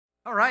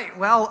All right.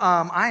 Well,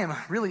 I am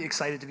really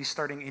excited to be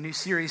starting a new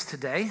series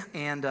today,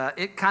 and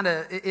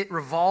it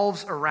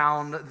revolves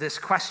around this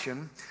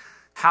question: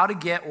 how to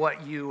get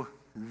what you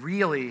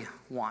really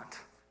want,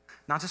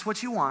 not just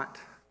what you want,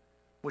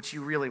 what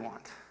you really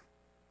want,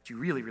 what you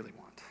really, really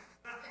want.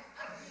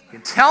 You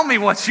can tell me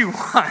what you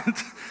want,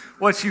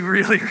 what you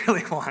really,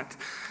 really want.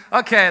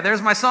 Okay,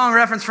 there's my song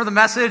reference for the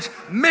message.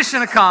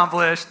 Mission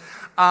accomplished.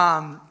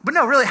 But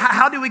no, really,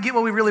 how do we get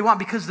what we really want?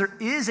 Because there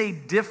is a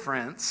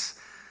difference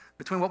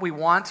between what we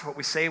want, what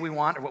we say we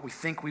want, or what we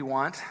think we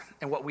want,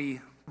 and what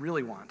we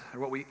really want, or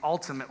what we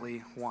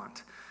ultimately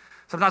want.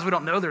 Sometimes we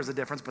don't know there's a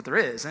difference, but there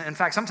is. In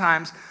fact,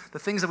 sometimes the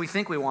things that we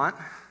think we want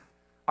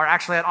are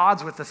actually at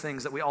odds with the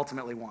things that we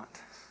ultimately want.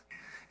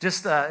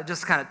 Just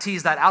kind of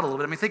tease that out a little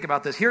bit. I mean, think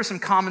about this. Here are some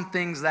common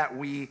things that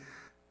we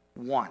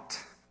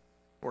want,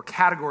 or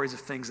categories of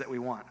things that we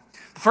want.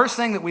 The first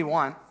thing that we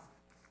want,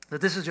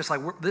 that this is just like,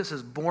 this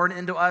is born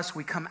into us.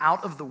 We come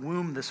out of the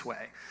womb this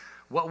way.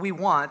 What we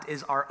want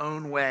is our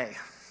own way.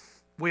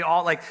 We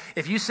all,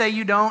 if you say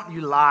you don't,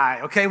 you lie,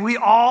 okay? We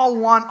all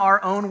want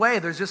our own way.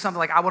 There's just something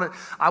like, I want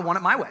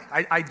it my way.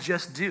 I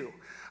just do.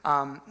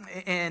 But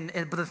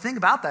the thing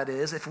about that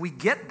is, if we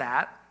get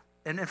that,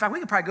 and in fact, we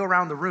could probably go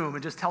around the room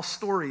and just tell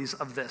stories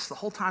of this the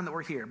whole time that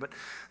we're here, but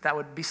that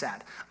would be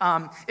sad.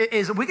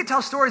 We could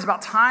tell stories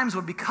about times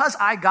when, because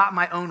I got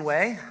my own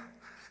way,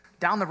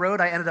 down the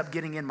road, I ended up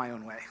getting in my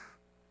own way.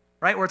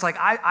 Right? Where it's like,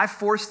 I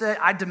forced it,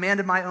 I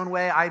demanded my own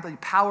way, I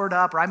powered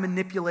up, or I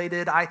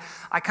manipulated, I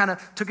kind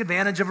of took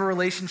advantage of a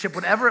relationship,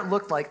 whatever it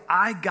looked like,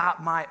 I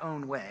got my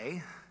own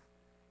way.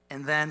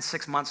 And then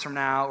 6 months from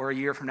now, or a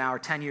year from now, or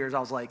 10 years, I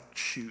was like,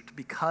 shoot,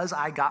 because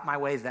I got my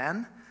way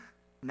then,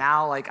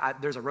 now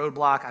there's a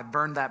roadblock, I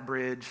burned that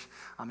bridge,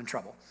 I'm in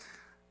trouble.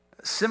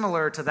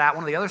 Similar to that,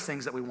 one of the other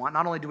things that we want,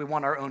 not only do we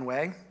want our own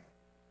way,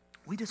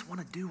 we just want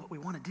to do what we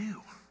want to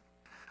do.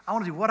 I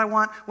want to do what I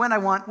want, when I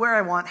want, where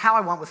I want, how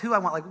I want, with who I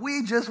want.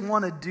 We just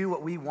want to do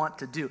what we want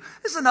to do.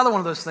 This is another one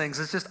of those things.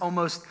 It's just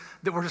almost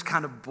that we're just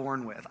kind of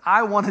born with.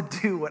 I want to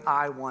do what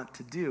I want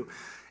to do.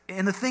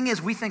 And the thing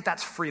is, we think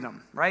that's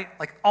freedom, right?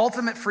 Like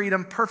ultimate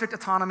freedom, perfect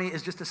autonomy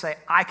is just to say,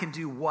 I can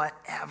do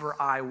whatever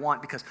I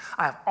want because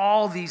I have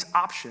all these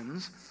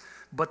options.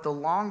 But the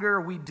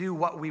longer we do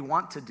what we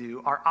want to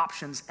do, our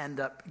options end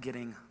up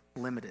getting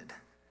limited.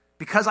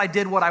 Because I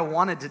did what I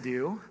wanted to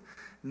do,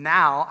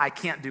 now I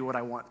can't do what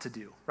I want to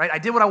do, right? I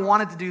did what I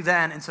wanted to do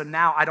then, and so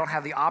now I don't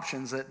have the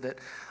options that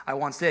I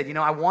once did. You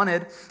know, I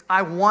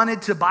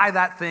wanted to buy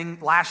that thing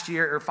last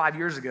year or 5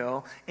 years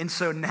ago, and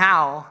so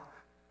now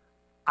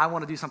I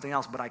want to do something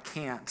else, but I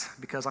can't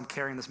because I'm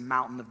carrying this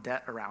mountain of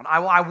debt around.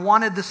 I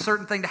wanted this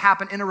certain thing to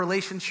happen in a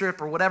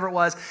relationship or whatever it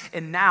was,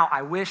 and now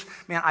I wish,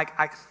 man,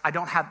 I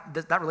don't have,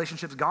 that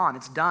relationship's gone,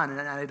 it's done,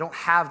 and I don't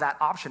have that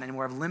option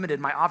anymore. I've limited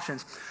my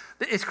options.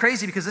 It's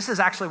crazy because this is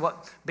actually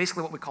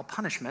basically what we call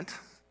punishment.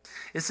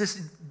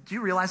 Do you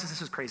realize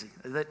this is crazy?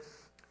 That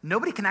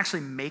nobody can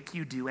actually make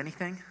you do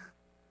anything.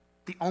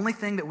 The only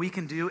thing that we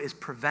can do is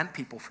prevent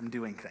people from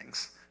doing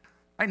things.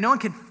 Right? No one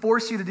can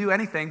force you to do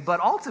anything, but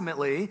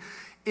ultimately,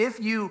 if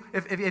you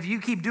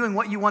keep doing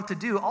what you want to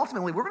do,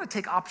 ultimately, we're going to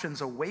take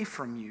options away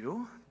from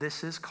you.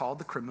 This is called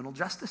the criminal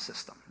justice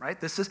system, right?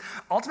 This is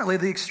ultimately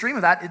the extreme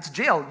of that. It's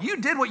jail. You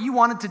did what you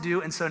wanted to do,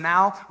 and so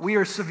now we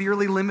are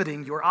severely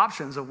limiting your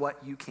options of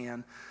what you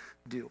can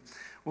do.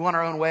 We want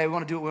our own way. We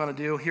want to do what we want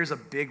to do. Here's a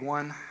big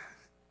one.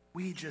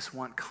 We just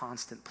want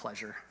constant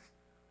pleasure.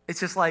 It's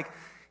just like,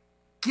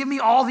 give me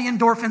all the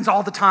endorphins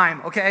all the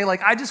time, okay?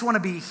 Like, I just want to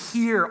be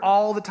here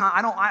all the time.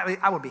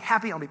 I would be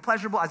happy. I want to be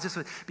pleasurable. I just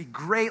would be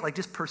great. Like,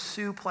 just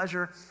pursue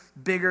pleasure,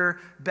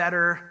 bigger,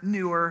 better,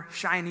 newer,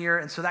 shinier.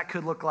 And so that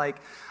could look like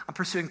I'm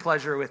pursuing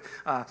pleasure with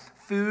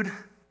food,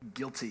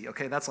 guilty,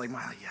 okay? That's like,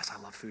 yes, I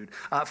love food.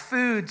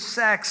 Food,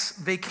 sex,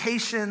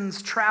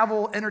 vacations,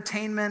 travel,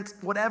 entertainment,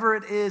 whatever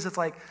it is, it's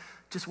like,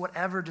 just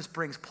whatever just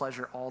brings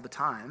pleasure all the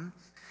time.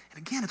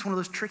 And again, it's one of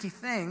those tricky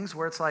things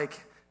where it's like,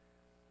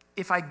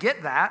 if I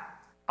get that,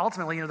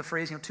 ultimately, the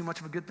phrase, too much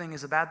of a good thing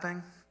is a bad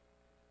thing.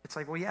 It's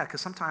like, well, yeah, because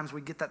sometimes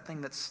we get that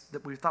thing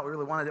that we thought we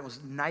really wanted. It was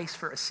nice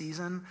for a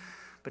season,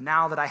 but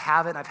now that I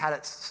have it, I've had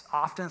it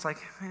often, it's like,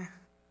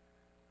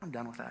 I'm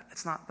done with that.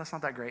 That's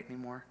not that great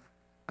anymore.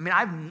 I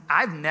mean,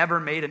 I've never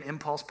made an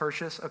impulse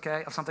purchase,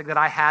 okay, of something that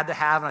I had to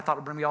have and I thought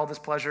would bring me all this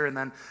pleasure, and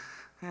then,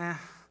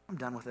 I'm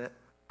done with it.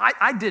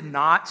 I did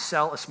not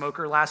sell a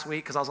smoker last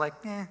week because I was like,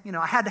 I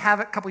had to have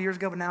it a couple years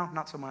ago, but now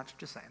not so much,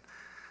 just saying.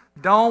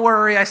 Don't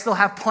worry, I still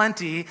have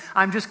plenty.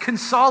 I'm just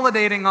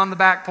consolidating on the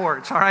back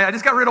porch, all right? I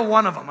just got rid of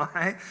one of them, all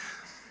right?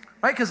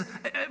 Right?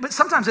 But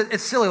sometimes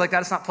it's silly like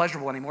that. It's not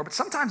pleasurable anymore. But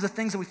sometimes the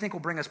things that we think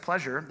will bring us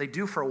pleasure, they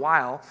do for a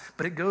while,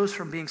 but it goes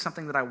from being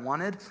something that I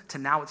wanted to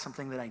now it's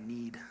something that I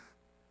need,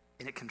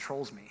 and it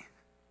controls me,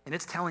 and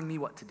it's telling me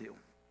what to do.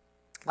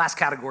 Last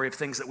category of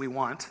things that we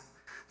want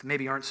that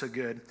maybe aren't so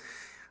good.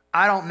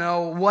 I don't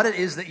know what it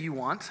is that you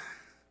want,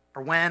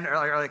 or when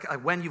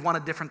you've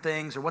wanted different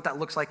things, or what that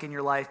looks like in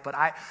your life, but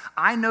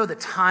I know the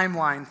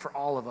timeline for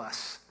all of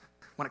us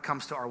when it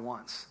comes to our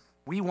wants.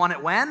 We want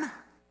it when?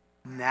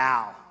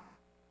 Now.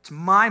 It's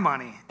my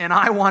money, and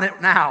I want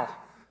it now.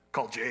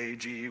 Call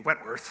J.G.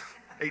 Wentworth,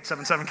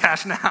 877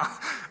 cash now.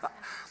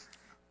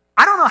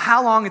 I don't know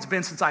how long it's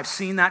been since I've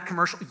seen that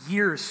commercial.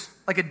 Years,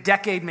 like a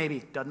decade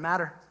maybe. Doesn't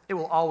matter. It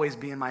will always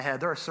be in my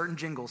head. There are certain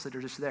jingles that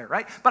are just there,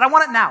 right? But I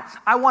want it now.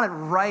 I want it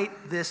right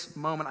this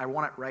moment. I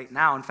want it right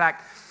now. In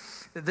fact,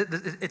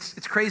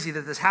 it's crazy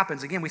that this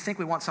happens. Again, we think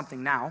we want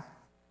something now.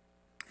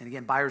 And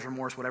again, buyer's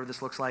remorse, whatever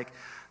this looks like.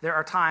 There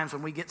are times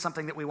when we get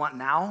something that we want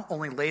now,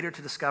 only later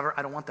to discover,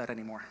 I don't want that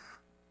anymore.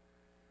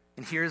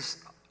 And here's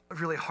a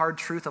really hard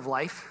truth of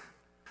life.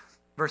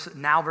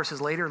 Now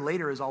versus later.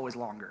 Later is always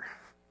longer.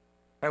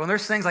 Right? When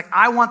there's things like,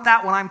 I want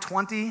that when I'm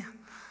 20,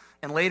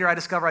 and later I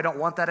discover I don't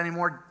want that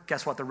anymore,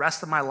 guess what? The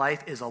rest of my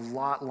life is a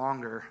lot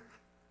longer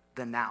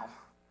than now.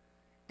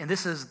 And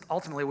this is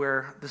ultimately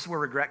where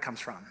regret comes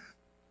from.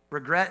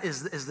 Regret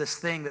is this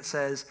thing that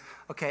says,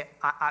 okay,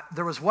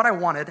 there was what I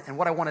wanted and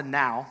what I wanted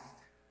now.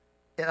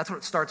 That's what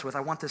it starts with.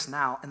 I want this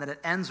now. And then it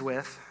ends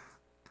with,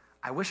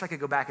 I wish I could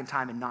go back in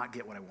time and not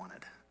get what I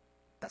wanted.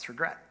 That's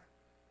regret.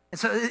 And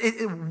so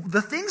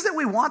the things that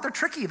we want, they're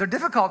tricky. They're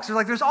difficult.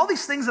 Because there's all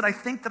these things that I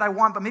think that I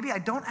want, but maybe I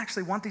don't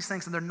actually want these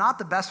things, and they're not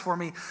the best for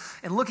me.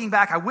 And looking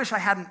back, I wish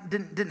I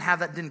didn't have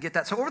that, didn't get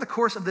that. So over the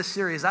course of this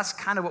series, that's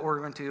kind of what we're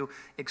going to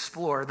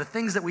explore. The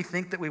things that we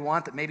think that we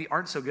want that maybe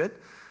aren't so good.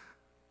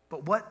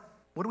 But what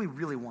do we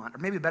really want? Or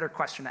maybe a better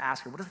question to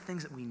ask are, what are the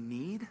things that we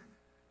need?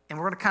 And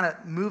we're going to kind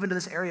of move into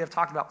this area of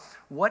talking about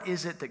what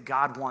is it that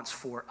God wants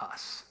for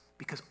us?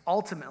 Because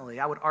ultimately,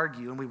 I would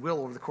argue, and we will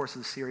over the course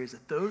of the series,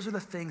 that those are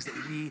the things that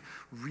we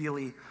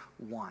really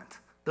want.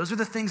 Those are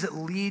the things that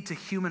lead to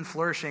human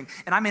flourishing.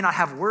 And I may not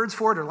have words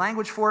for it or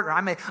language for it, or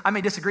I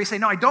may disagree, say,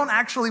 no, I don't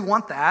actually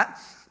want that.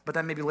 But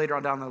then maybe later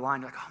on down the line,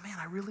 you're like, oh man,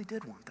 I really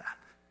did want that.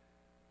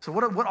 So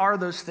what are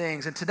those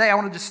things? And today I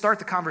want to just start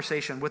the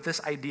conversation with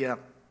this idea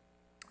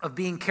of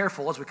being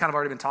careful, as we've kind of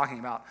already been talking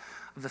about,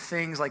 of the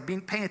things like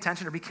paying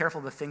attention or be careful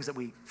of the things that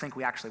we think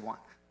we actually want.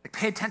 Like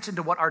pay attention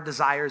to what our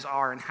desires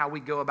are and how we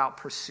go about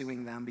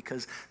pursuing them,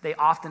 because they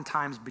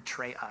oftentimes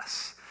betray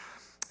us.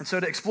 And so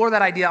to explore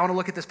that idea, I want to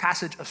look at this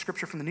passage of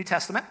Scripture from the New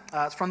Testament.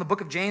 It's from the book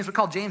of James. We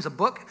call James a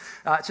book.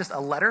 It's just a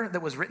letter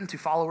that was written to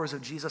followers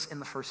of Jesus in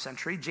the first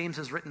century. James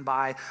is written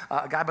by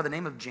a guy by the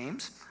name of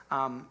James.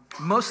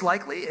 Most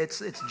likely,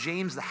 it's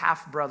James, the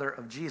half-brother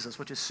of Jesus,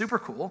 which is super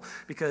cool,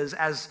 because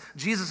as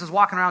Jesus is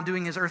walking around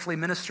doing his earthly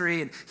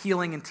ministry and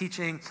healing and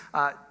teaching,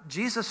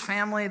 Jesus'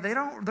 family, they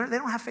don't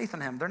have faith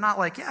in him. They're not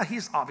like, yeah,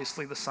 he's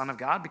obviously the Son of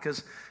God,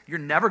 because you're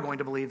never going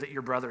to believe that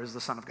your brother is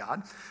the Son of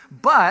God.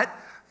 But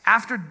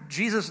after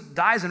Jesus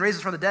dies and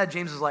raises from the dead,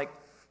 James is like,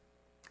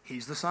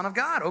 he's the Son of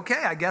God.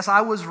 Okay, I guess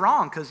I was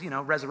wrong, because,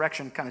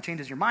 resurrection kind of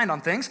changes your mind on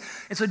things.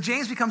 And so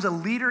James becomes a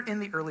leader in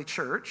the early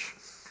church,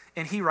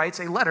 and he writes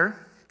a letter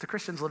to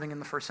Christians living in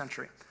the first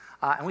century.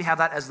 And we have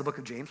that as the book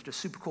of James, which is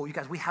super cool. You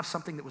guys, we have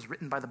something that was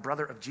written by the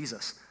brother of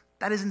Jesus.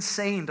 That is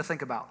insane to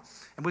think about.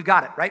 And we've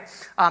got it, right?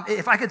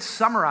 If I could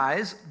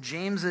summarize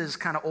James's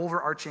kind of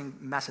overarching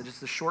message,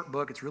 it's a short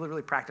book, it's really,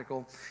 really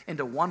practical,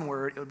 into one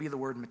word, it would be the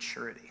word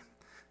maturity.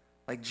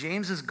 Like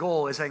James's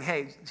goal is saying,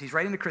 hey, he's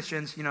writing to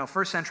Christians,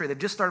 first century, they've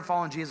just started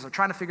following Jesus, they're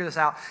trying to figure this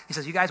out. He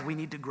says, you guys, we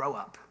need to grow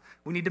up.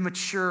 We need to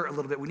mature a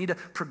little bit. We need to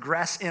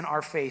progress in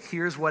our faith.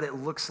 Here's what it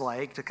looks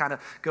like to kind of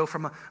go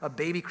from a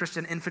baby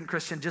Christian, infant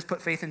Christian, just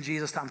put faith in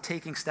Jesus, to I'm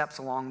taking steps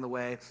along the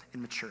way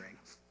in maturing.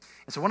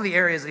 And so one of the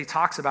areas that he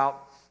talks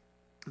about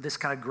this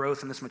kind of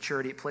growth and this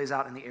maturity, it plays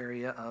out in the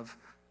area of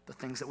the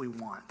things that we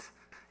want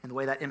and the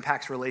way that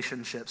impacts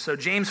relationships. So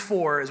James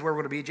 4 is where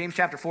we're going to be. James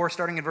chapter 4,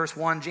 starting in verse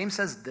 1, James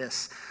says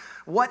this: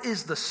 what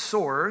is the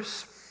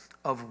source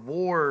of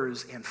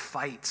wars and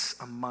fights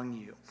among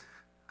you?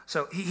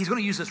 So he's going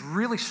to use this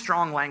really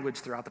strong language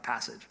throughout the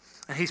passage.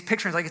 And he's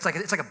picturing it's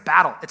like a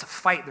battle. It's a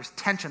fight. There's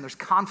tension. There's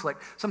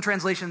conflict. Some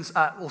translations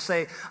will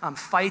say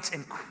fights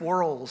and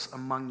quarrels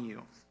among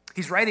you.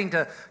 He's writing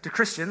to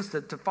Christians,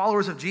 to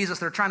followers of Jesus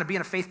that are trying to be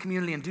in a faith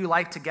community and do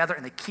life together,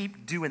 and they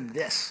keep doing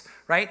this,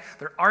 right?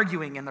 They're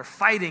arguing and they're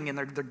fighting and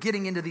they're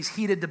getting into these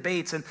heated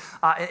debates, and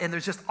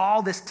there's just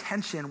all this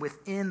tension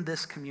within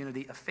this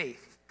community of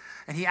faith.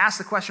 And he asks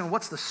the question,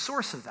 what's the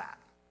source of that?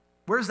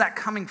 Where's that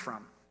coming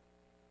from?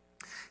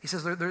 He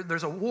says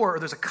there's a war, or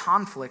there's a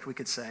conflict, we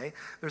could say.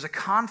 There's a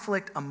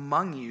conflict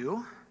among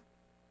you.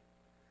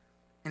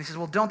 And he says,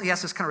 well, he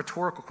asks this kind of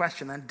rhetorical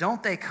question then.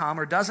 Don't they come,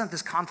 or doesn't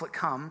this conflict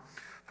come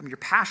from your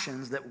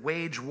passions that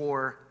wage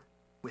war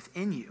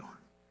within you?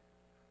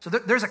 So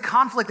there's a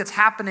conflict that's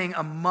happening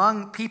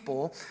among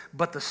people,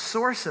 but the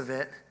source of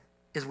it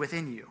is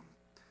within you.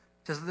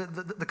 He says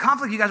the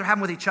conflict you guys are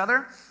having with each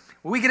other,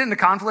 when we get into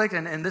conflict,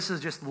 and this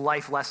is just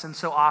life lessons,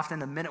 so often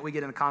the minute we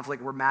get into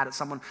conflict, we're mad at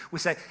someone, we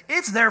say,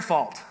 it's their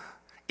fault.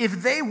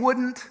 If they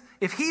wouldn't,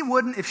 if he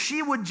wouldn't, if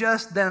she would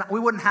just, then we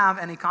wouldn't have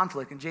any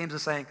conflict. And James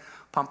is saying,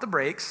 pump the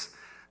brakes.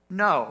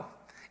 No,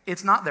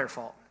 it's not their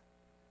fault.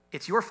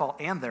 It's your fault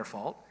and their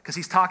fault, because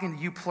he's talking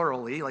to you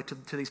plurally, like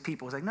to these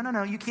people. He's like,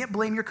 no, you can't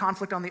blame your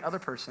conflict on the other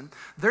person.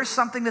 There's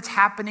something that's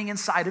happening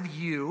inside of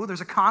you.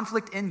 There's a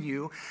conflict in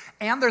you,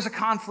 and there's a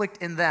conflict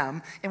in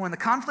them. And when the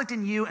conflict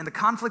in you and the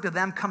conflict of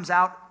them comes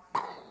out,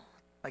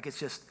 Like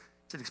it's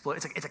an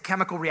explosion. It's a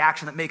chemical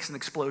reaction that makes an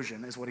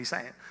explosion, is what he's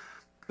saying.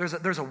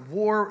 There's a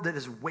war that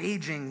is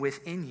waging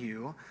within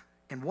you.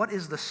 And what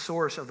is the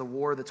source of the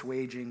war that's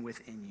waging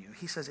within you?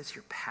 He says it's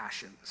your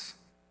passions.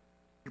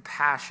 Your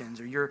passions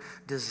or your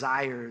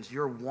desires,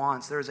 your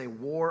wants. There is a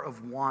war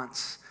of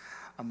wants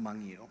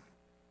among you.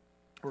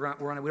 We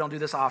don't do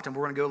this often, but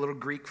we're going to go a little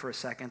Greek for a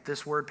second.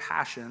 This word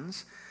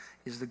passions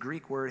is the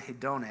Greek word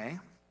hedone.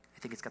 I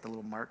think it's got the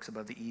little marks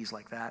above the E's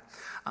like that.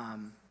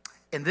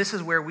 And this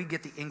is where we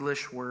get the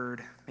English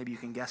word, maybe you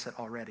can guess it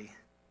already,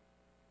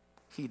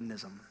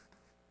 hedonism.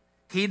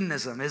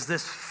 Hedonism is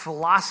this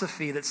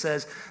philosophy that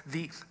says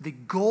the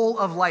goal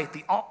of life,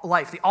 the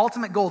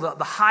ultimate goal,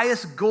 the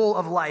highest goal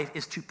of life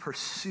is to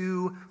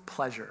pursue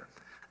pleasure.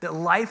 That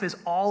life is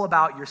all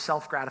about your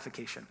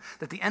self-gratification.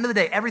 That at the end of the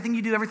day, everything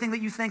you do, everything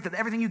that you think, that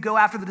everything you go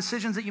after, the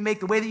decisions that you make,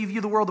 the way that you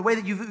view the world, the way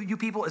that you view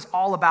people is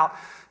all about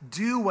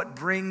do what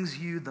brings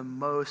you the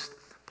most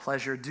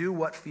pleasure, do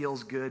what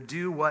feels good,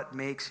 do what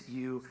makes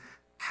you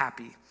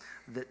happy.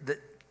 That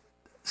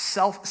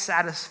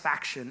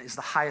self-satisfaction is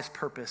the highest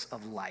purpose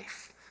of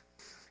life.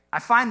 I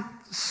find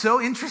so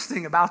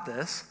interesting about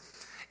this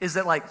is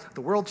that like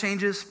the world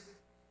changes,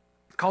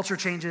 culture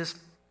changes,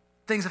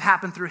 things have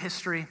happened through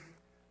history,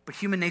 but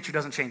human nature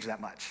doesn't change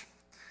that much.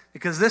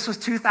 Because this was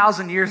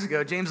 2,000 years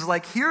ago. James is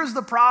like, here's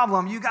the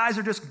problem. You guys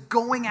are just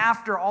going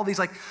after all these,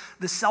 like,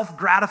 the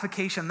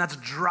self-gratification that's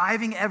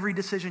driving every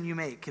decision you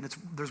make. And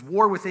there's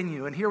war within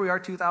you. And here we are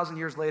 2,000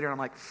 years later, and I'm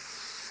like,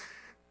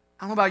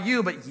 I don't know about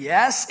you, but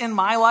yes, in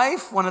my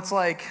life, when it's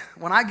like,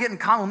 when I get in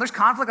conflict, when there's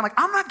conflict, I'm like,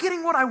 I'm not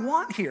getting what I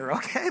want here,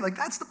 okay? Like,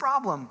 that's the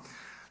problem.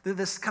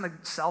 This kind of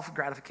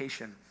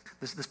self-gratification,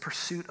 this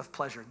pursuit of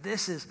pleasure.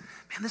 This is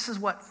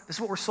what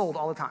we're sold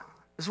all the time.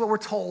 This is what we're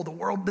told. The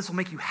world, this will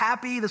make you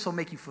happy. This will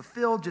make you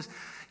fulfilled. Just,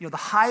 the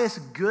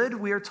highest good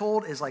we are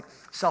told is like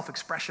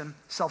self-expression,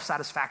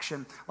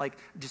 self-satisfaction, like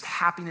just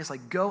happiness.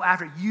 Like go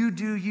after it. You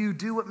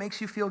do what makes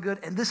you feel good.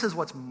 And this is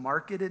what's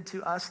marketed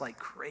to us like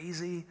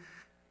crazy.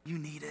 You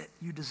need it.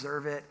 You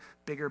deserve it.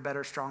 Bigger,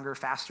 better, stronger,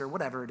 faster,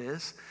 whatever it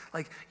is.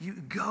 Like you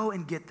go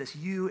and get this.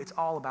 It's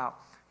all about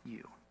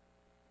you.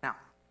 Now,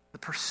 the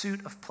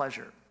pursuit of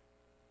pleasure.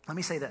 Let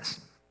me say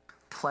this.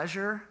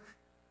 Pleasure,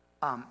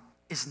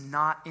 is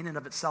not in and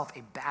of itself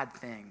a bad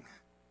thing.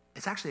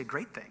 It's actually a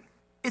great thing.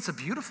 It's a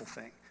beautiful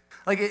thing.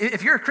 Like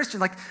if you're a Christian,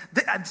 like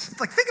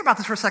think about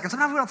this for a second.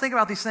 Sometimes we don't think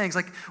about these things.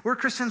 Like we're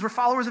Christians, we're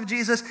followers of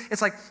Jesus.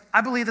 It's like,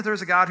 I believe that there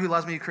is a God who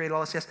loves me, who created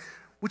all this, yes.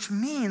 Which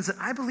means that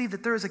I believe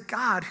that there is a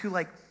God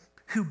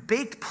who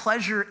baked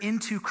pleasure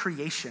into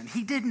creation.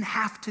 He didn't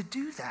have to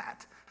do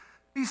that.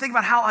 You think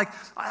about how,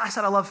 I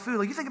said I love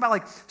food. You think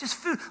about, just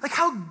food,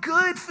 how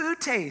good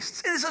food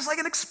tastes. It's just like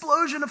an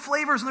explosion of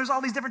flavors, and there's all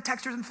these different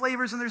textures and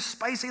flavors, and there's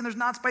spicy, and there's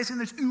not spicy, and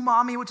there's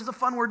umami, which is a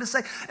fun word to say.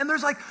 And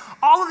there's,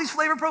 all of these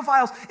flavor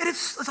profiles. And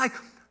it's like,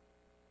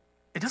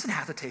 it doesn't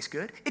have to taste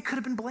good. It could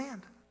have been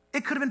bland.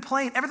 It could have been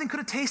plain. Everything could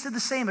have tasted the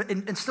same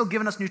and still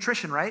given us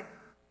nutrition, right?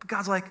 But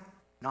God's like,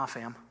 nah,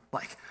 fam.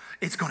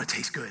 It's going to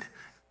taste good.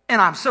 And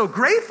I'm so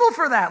grateful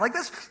for that.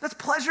 That's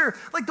pleasure.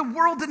 The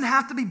world didn't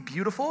have to be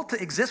beautiful to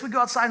exist. We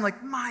go outside and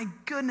my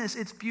goodness,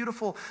 it's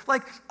beautiful.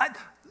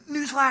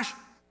 Newsflash,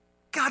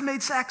 God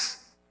made sex.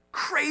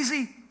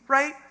 Crazy,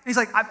 right? And he's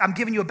like, I'm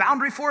giving you a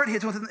boundary for it.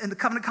 It's in the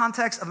covenant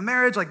context of a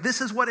marriage. This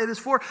is what it is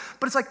for.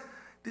 But it's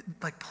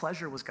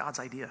pleasure was God's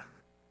idea.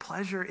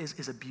 Pleasure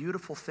is a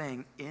beautiful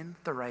thing in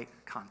the right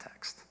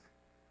context.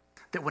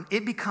 That when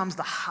it becomes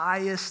the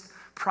highest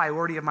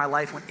priority of my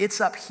life, when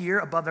it's up here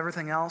above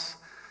everything else,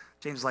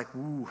 James is like,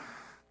 ooh,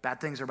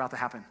 bad things are about to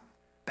happen.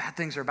 Bad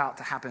things are about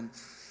to happen.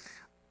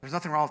 There's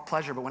nothing wrong with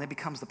pleasure, but when it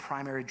becomes the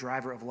primary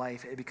driver of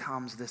life, it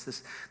becomes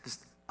this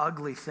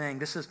ugly thing.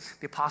 This is,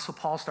 the Apostle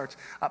Paul starts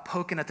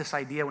poking at this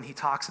idea when he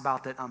talks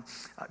about that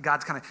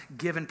God's kind of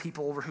given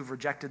people over who've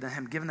rejected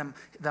him, given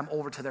them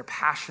over to their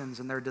passions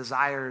and their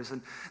desires,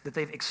 and that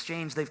they've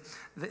exchanged,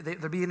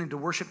 they're beginning to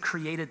worship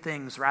created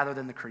things rather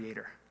than the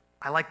Creator.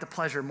 I like the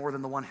pleasure more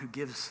than the one who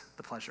gives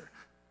the pleasure.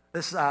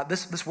 This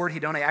word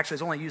hedone actually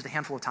is only used a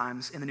handful of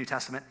times in the New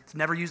Testament. It's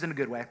never used in a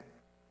good way.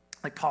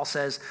 Like Paul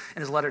says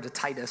in his letter to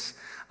Titus,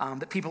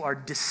 that people are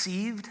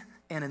deceived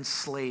and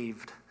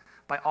enslaved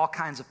by all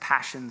kinds of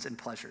passions and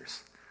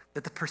pleasures.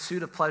 That the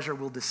pursuit of pleasure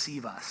will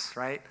deceive us,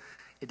 right?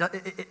 It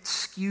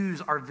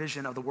skews our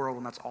vision of the world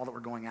when that's all that we're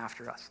going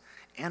after us.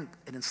 And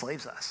it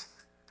enslaves us.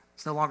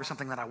 It's no longer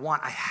something that I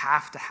want. I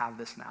have to have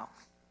this now.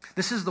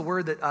 This is the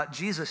word that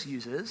Jesus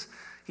uses.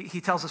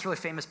 He tells this really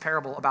famous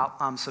parable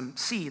about some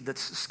seed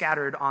that's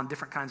scattered on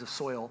different kinds of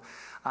soil.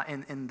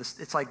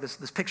 It's like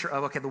this picture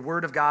of, the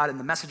word of God and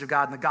the message of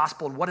God and the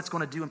gospel and what it's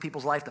going to do in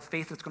people's life, the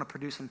faith it's going to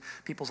produce in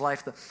people's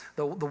life.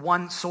 The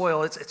one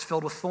soil, it's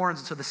filled with thorns,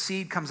 and so the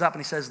seed comes up, and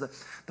he says the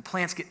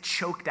plants get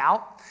choked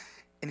out.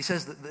 And he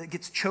says that it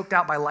gets choked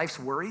out by life's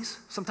worries.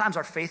 Sometimes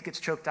our faith gets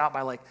choked out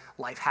by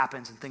life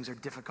happens and things are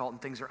difficult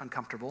and things are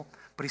uncomfortable.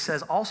 But he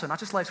says also, not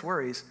just life's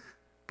worries,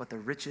 but the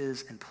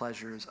riches and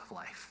pleasures of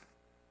life.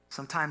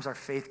 Sometimes our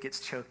faith gets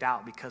choked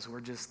out because we're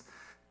just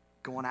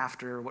going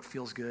after what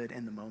feels good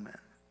in the moment.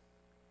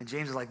 And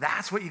James is like,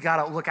 that's what you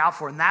got to look out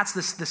for. And that's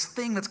this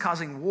thing that's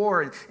causing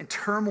war and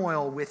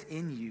turmoil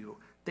within you,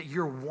 that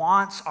your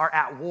wants are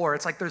at war.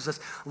 It's like there's this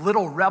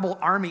little rebel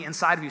army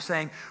inside of you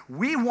saying,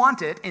 we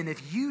want it, and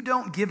if you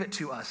don't give it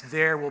to us,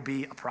 there will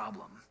be a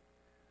problem.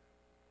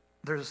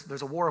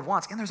 There's a war of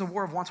wants, and there's a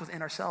war of wants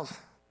within ourselves.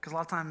 Because a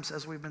lot of times,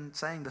 as we've been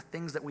saying, the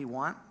things that we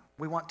want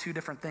two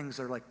different things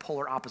that are like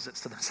polar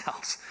opposites to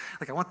themselves.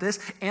 Like, I want this,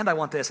 and I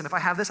want this, and if I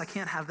have this, I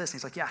can't have this. And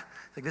he's like, yeah,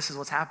 like this is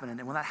what's happening.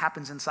 And when that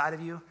happens inside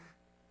of you,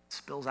 it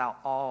spills out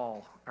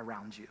all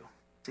around you.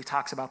 So he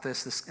talks about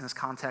this in this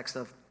context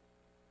of,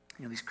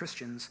 these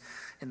Christians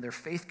in their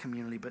faith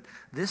community, but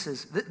this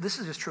is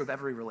just true of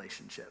every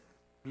relationship.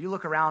 You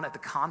look around at the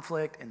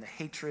conflict and the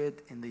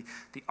hatred and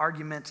the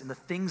arguments and the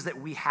things that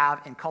we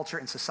have in culture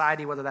and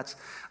society, whether that's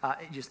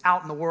just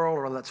out in the world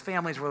or whether that's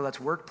families, whether that's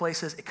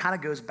workplaces, it kind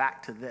of goes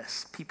back to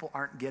this. People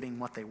aren't getting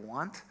what they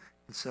want,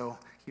 and so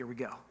here we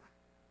go.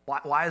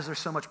 Why is there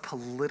so much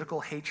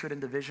political hatred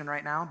and division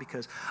right now?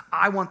 Because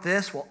I want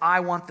this, well, I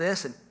want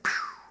this, and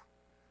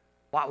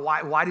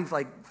why do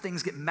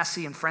things get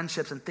messy in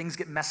friendships and things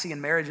get messy in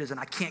marriages, and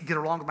I can't get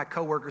along with my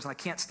coworkers and I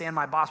can't stand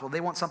my boss? Well,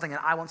 they want something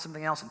and I want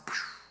something else,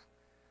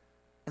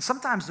 and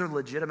sometimes they're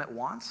legitimate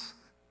wants,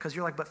 because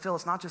you're like, but Phil,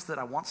 it's not just that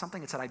I want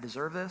something, it's that I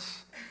deserve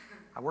this.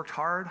 I worked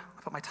hard,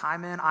 I put my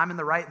time in, I'm in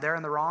the right, they're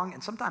in the wrong,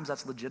 and sometimes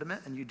that's legitimate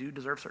and you do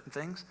deserve certain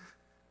things.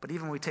 But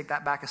even when we take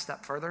that back a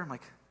step further, I'm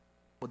like,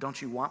 well,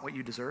 don't you want what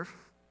you deserve?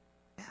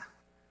 Yeah.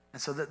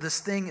 And so this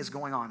thing is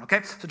going on,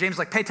 okay? So James is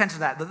like, pay attention to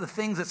that. The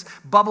things that's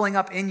bubbling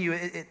up in you,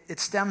 it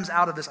stems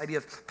out of this idea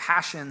of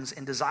passions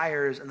and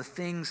desires and the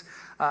things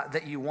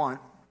that you want.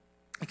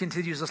 He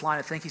continues this line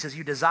of thinking. He says,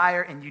 you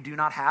desire and you do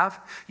not have.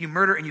 You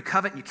murder and you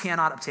covet and you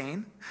cannot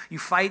obtain. You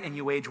fight and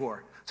you wage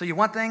war. So you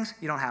want things,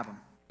 you don't have them.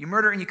 You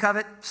murder and you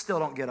covet, still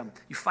don't get them.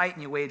 You fight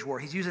and you wage war.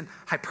 He's using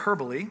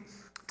hyperbole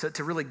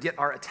to really get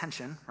our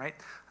attention, right?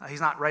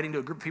 He's not writing to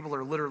a group of people that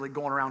are literally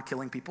going around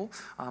killing people.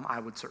 I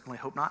would certainly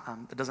hope not.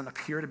 It doesn't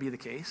appear to be the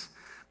case.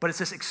 But it's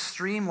this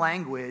extreme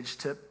language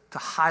to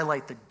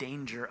highlight the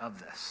danger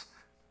of this.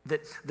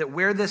 That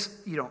where this,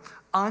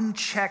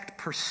 unchecked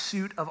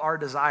pursuit of our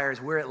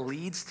desires, where it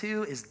leads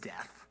to is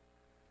death.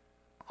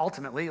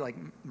 Ultimately,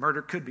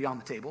 murder could be on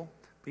the table.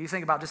 But you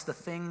think about just the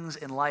things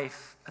in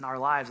life, in our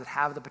lives, that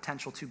have the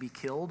potential to be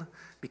killed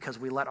because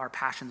we let our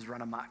passions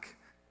run amok.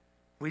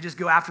 We just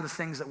go after the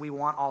things that we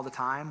want all the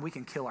time. We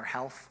can kill our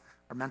health,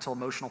 our mental,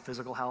 emotional,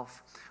 physical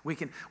health. We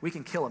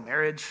can kill a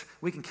marriage.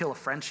 We can kill a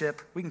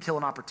friendship. We can kill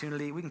an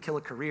opportunity. We can kill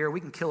a career. We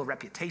can kill a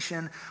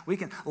reputation.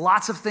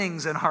 Lots of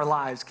things in our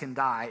lives can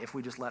die if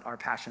we just let our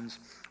passions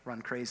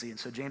run crazy. And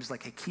so James is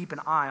like, hey, keep an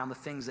eye on the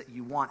things that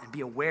you want and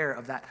be aware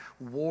of that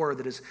war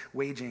that is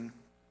waging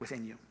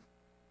within you.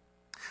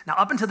 Now,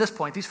 up until this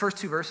point, these first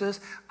two verses,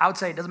 I would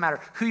say it doesn't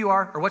matter who you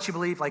are or what you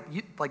believe,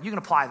 you can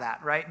apply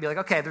that, right? Be like,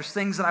 okay, there's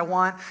things that I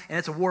want, and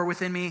it's a war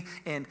within me,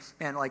 and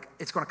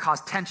it's going to cause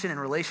tension in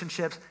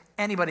relationships.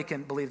 Anybody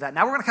can believe that.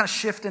 Now we're going to kind of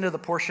shift into the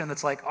portion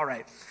that's like, all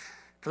right,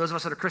 for those of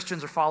us that are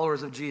Christians or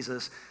followers of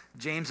Jesus,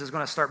 James is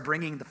going to start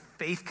bringing the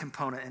faith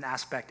component and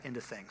aspect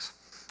into things.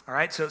 All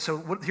right, so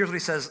here's what he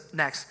says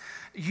next.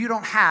 You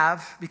don't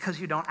have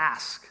because you don't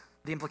ask.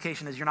 The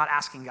implication is you're not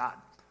asking God.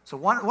 So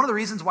one of the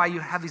reasons why you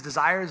have these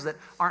desires that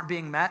aren't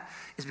being met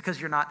is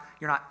because you're not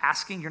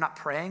asking, you're not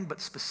praying,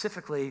 but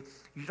specifically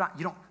you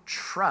don't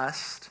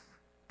trust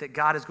that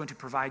God is going to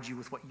provide you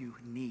with what you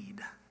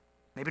need.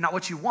 Maybe not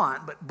what you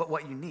want, but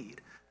what you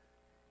need.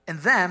 And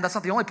then that's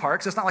not the only part,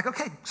 because it's not like,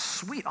 okay,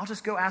 sweet, I'll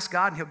just go ask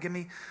God and he'll give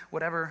me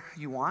whatever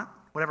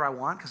I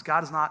want, because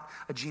God is not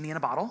a genie in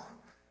a bottle.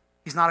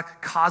 He's not a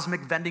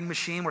cosmic vending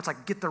machine where it's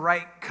like, get the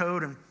right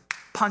code and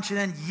punch it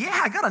in. Yeah,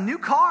 I got a new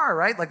car,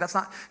 right? That's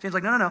not, James is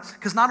like, no.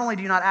 Because not only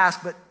do you not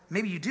ask, but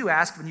maybe you do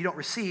ask when you don't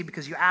receive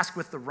because you ask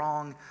with the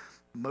wrong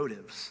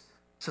motives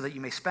so that you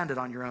may spend it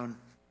on your own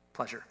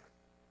pleasure.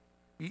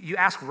 You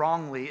ask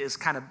wrongly is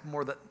kind of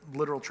more the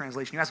literal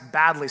translation. You ask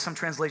badly. Some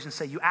translations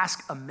say you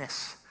ask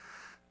amiss.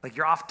 Like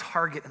you're off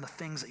target in the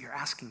things that you're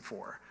asking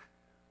for.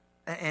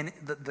 And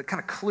the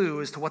kind of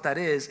clue as to what that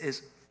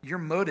is your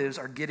motives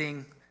are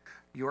getting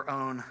your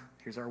own,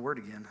 here's our word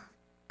again,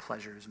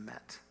 pleasures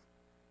met.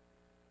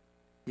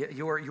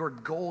 Your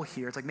goal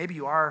here, it's like maybe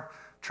you are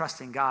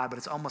trusting God, but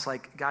it's almost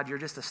like, God, you're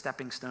just a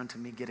stepping stone to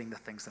me getting the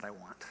things that I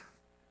want.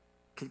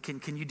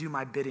 Can you do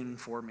my bidding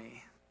for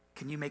me?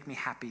 Can you make me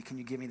happy? Can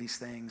you give me these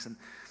things? And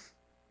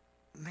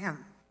man,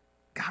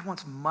 God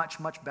wants much,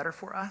 much better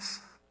for us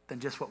than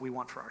just what we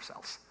want for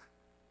ourselves.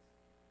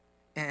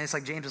 And it's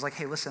like James is like,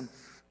 hey, listen,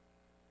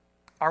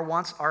 our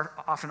wants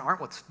often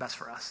aren't what's best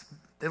for us.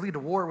 They lead to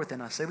war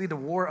within us. They lead to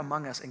war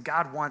among us, and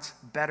God wants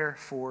better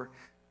for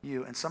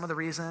you. And some of the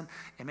reason,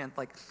 and man,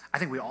 I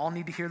think we all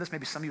need to hear this,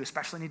 maybe some of you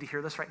especially need to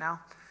hear this right now,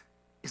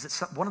 is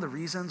that one of the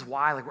reasons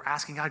why we're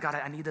asking God,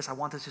 I need this, I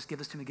want this, just give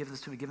this to me, give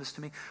this to me, give this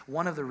to me.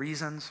 One of the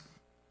reasons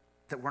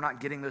that we're not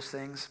getting those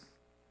things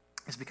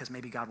is because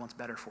maybe God wants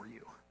better for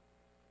you.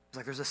 It's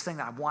like, there's this thing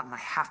that I want and I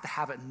have to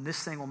have it, and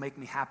this thing will make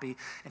me happy.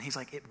 And he's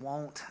like, it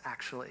won't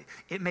actually.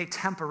 It may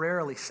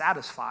temporarily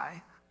satisfy,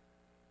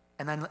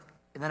 and then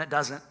and then it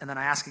doesn't, and then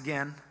I ask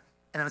again,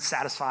 and then it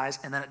satisfies,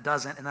 and then it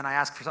doesn't, and then I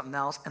ask for something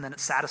else, and then it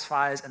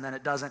satisfies, and then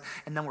it doesn't,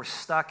 and then we're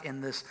stuck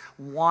in this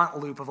want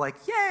loop of like,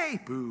 yay,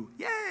 boo,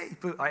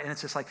 and it's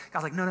just like,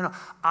 God's like, no,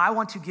 I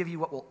want to give you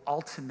what will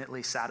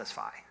ultimately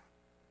satisfy,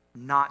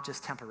 not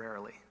just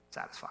temporarily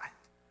satisfy.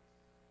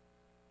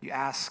 You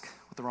ask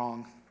with the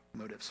wrong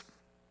motives.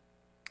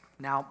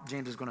 Now,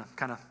 James is going to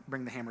kind of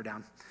bring the hammer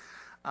down.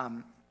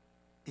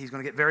 He's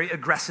going to get very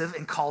aggressive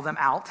and call them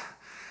out,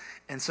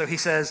 and so he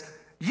says,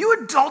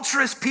 you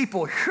adulterous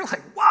people. You're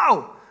like,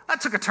 whoa,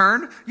 that took a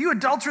turn. You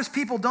adulterous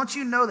people, don't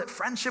you know that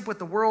friendship with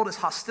the world is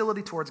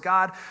hostility towards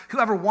God?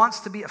 Whoever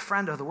wants to be a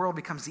friend of the world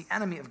becomes the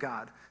enemy of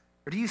God.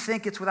 Or do you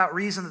think it's without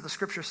reason that the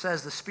scripture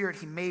says the spirit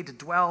he made to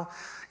dwell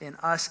in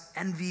us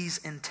envies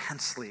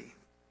intensely?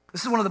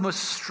 This is one of the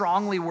most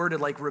strongly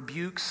worded like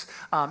rebukes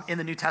in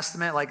the New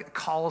Testament, like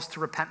calls to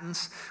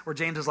repentance, where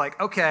James is like,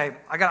 okay,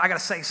 I got to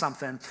say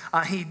something.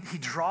 He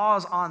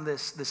draws on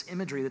this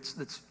imagery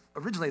that's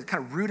originally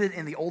kind of rooted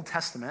in the Old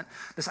Testament,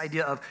 this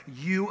idea of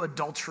you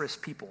adulterous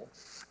people.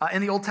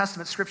 In the Old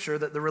Testament scripture,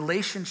 the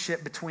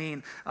relationship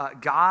between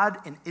God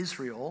and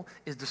Israel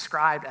is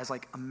described as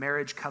like a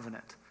marriage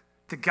covenant.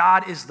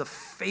 God is the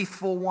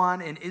faithful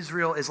one, and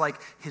Israel is like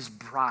his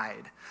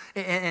bride.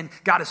 And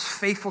God is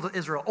faithful to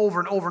Israel over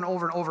and over and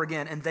over and over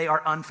again, and they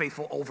are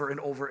unfaithful over and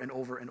over and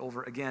over and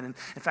over again. And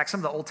in fact, some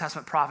of the Old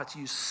Testament prophets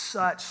use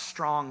such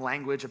strong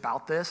language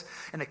about this,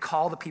 and they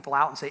call the people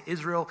out and say,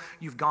 Israel,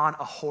 you've gone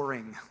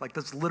a-whoring. Like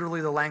that's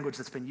literally the language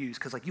that's been used,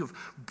 because like you've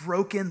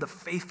broken the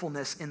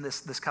faithfulness in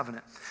this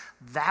covenant.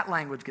 That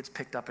language gets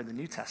picked up in the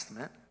New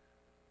Testament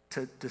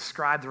to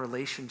describe the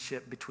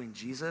relationship between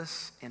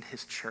Jesus and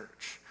his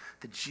church.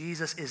 That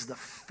Jesus is the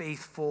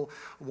faithful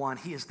one.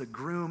 He is the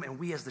groom, and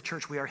we as the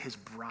church, we are his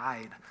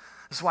bride.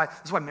 This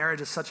is why marriage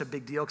is such a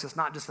big deal, because it's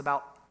not just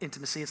about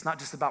intimacy. It's not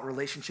just about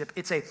relationship.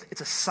 It's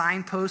a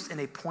signpost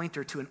and a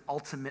pointer to an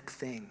ultimate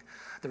thing,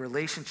 the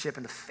relationship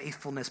and the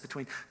faithfulness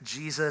between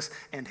Jesus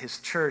and his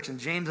church. And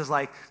James is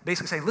like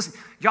basically saying, listen,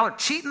 y'all are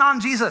cheating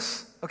on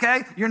Jesus,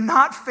 okay? You're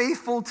not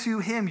faithful to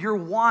him. Your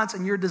wants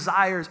and your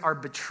desires are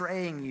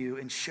betraying you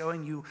and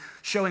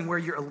showing where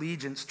your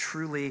allegiance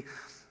truly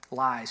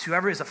lies.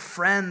 Whoever is a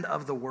friend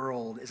of the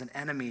world is an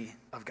enemy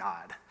of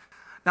God.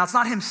 Now, it's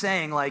not him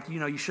saying like,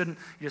 you shouldn't,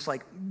 just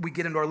like, we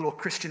get into our little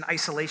Christian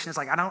isolation. It's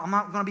like, I'm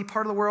not going to be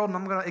part of the world, and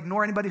I'm going to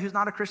ignore anybody who's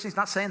not a Christian. He's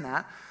not saying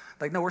that.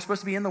 Like, no, we're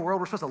supposed to be in the world.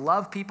 We're supposed to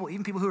love people,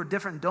 even people who are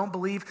different and don't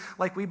believe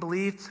like we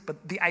believe.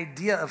 But the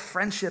idea of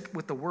friendship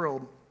with the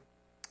world,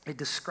 it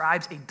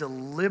describes a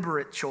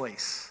deliberate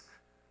choice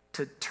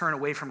to turn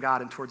away from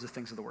God and towards the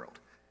things of the world.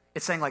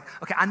 It's saying like,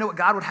 okay, I know what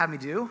God would have me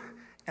do,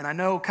 and I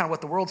know kind of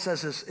what the world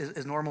says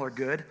is normal or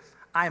good.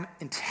 I am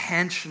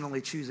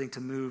intentionally choosing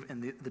to move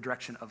in the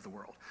direction of the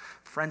world.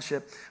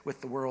 Friendship with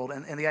the world.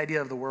 And the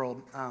idea of the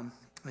world,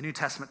 the New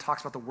Testament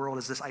talks about the world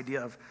as this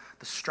idea of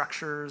the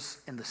structures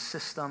and the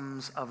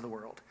systems of the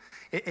world.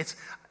 It's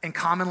in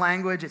common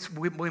language,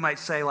 we might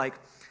say like,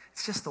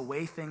 it's just the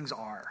way things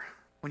are.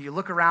 When you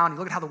look around, you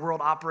look at how the world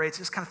operates,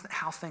 it's kind of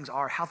how things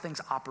are, how things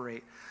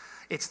operate.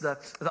 It's the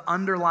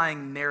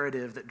underlying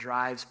narrative that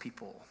drives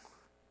people.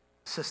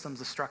 Systems,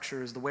 the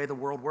structures, the way the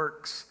world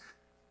works.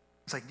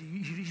 It's like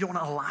you don't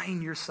want to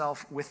align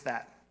yourself with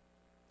that,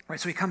 right?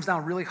 So he comes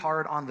down really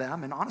hard on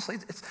them, and honestly,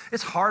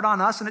 it's hard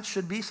on us, and it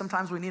should be.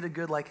 Sometimes we need a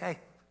good like, hey,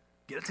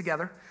 get it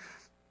together.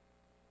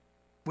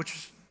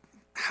 Which,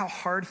 how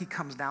hard he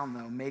comes down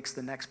though makes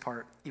the next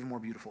part even more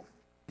beautiful.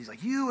 He's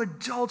like, you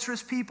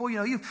adulterous people,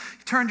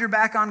 you've turned your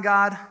back on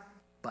God,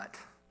 but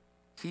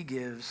he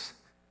gives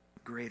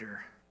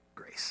greater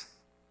grace.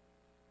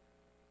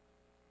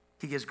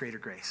 He gives greater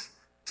grace.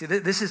 See,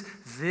 this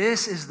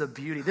is the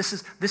beauty. This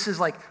is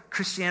like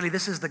Christianity.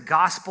 This is the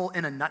gospel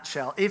in a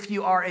nutshell. If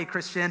you are a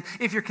Christian,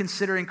 if you're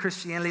considering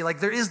Christianity, like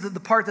there is the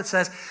part that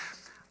says,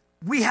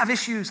 we have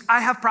issues. I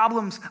have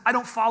problems. I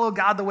don't follow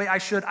God the way I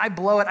should. I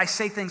blow it. I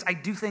say things. I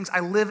do things. I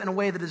live in a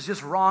way that is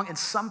just wrong. And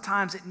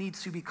sometimes it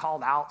needs to be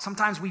called out.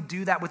 Sometimes we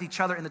do that with each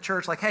other in the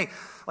church. Like, hey,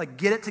 like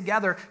get it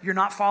together. You're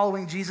not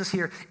following Jesus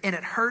here. And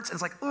it hurts. And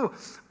it's like, ooh.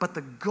 But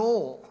the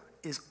goal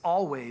is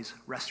always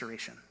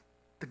restoration.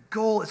 The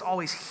goal is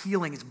always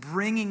healing. It's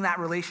bringing that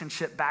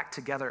relationship back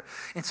together.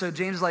 And so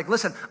James is like,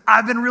 listen,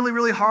 I've been really,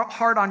 really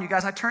hard on you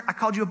guys. I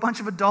called you a bunch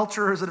of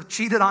adulterers that have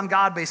cheated on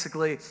God,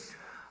 basically.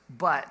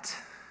 But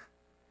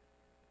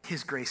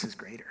his grace is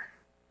greater.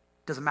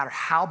 Doesn't matter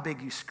how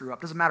big you screw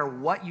up. Doesn't matter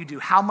what you do,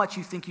 how much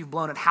you think you've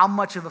blown it, how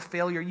much of a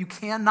failure. You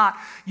cannot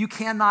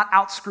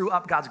out screw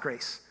up God's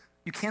grace.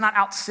 You cannot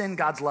out sin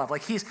God's love.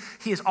 Like he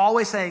is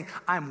always saying,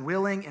 I'm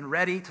willing and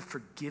ready to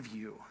forgive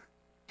you.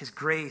 His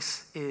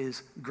grace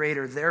is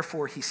greater.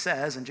 Therefore, he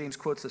says, and James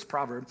quotes this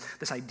proverb,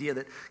 this idea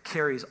that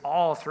carries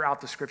all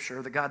throughout the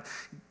scripture, that God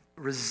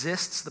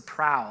resists the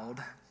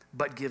proud,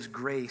 but gives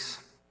grace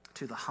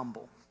to the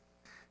humble.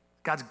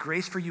 God's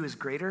grace for you is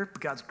greater, but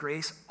God's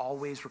grace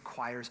always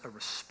requires a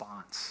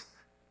response.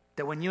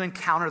 That when you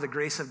encounter the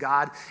grace of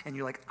God and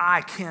you're like,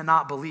 I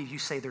cannot believe you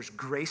say there's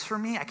grace for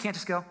me, I can't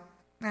just go,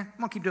 I'm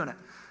going to keep doing it.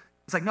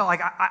 It's like, no,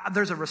 like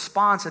there's a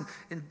response, and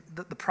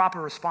the proper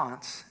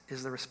response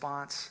is the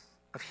response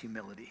of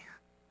humility.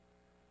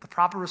 The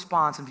proper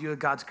response in view of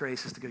God's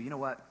grace is to go, you know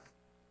what?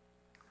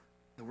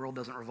 The world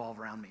doesn't revolve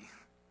around me.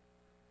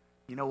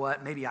 You know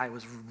what? Maybe I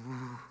was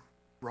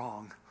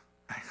wrong.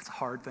 Right? It's a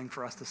hard thing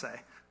for us to say.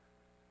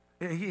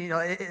 You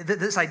know,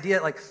 this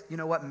idea, like, you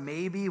know what?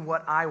 Maybe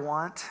what I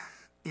want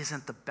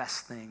isn't the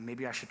best thing.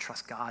 Maybe I should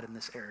trust God in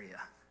this area.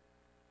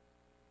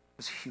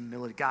 There's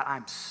humility. God,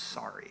 I'm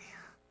sorry.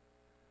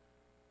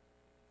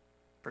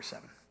 Verse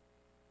 7.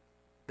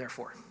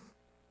 Therefore.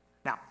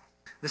 Now,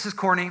 this is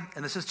corny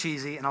and this is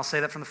cheesy, and I'll say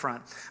that from the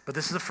front, but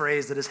this is a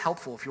phrase that is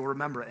helpful if you'll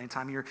remember it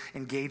anytime you're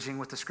engaging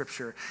with the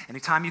scripture.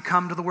 Anytime you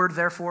come to the word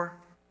therefore,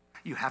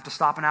 you have to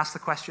stop and ask the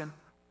question,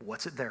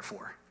 what's it there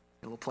for?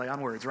 A little play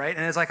on words, right?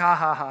 And it's like,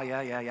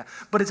 yeah.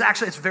 But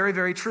it's very,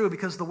 very true,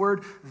 because the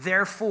word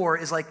therefore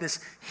is like this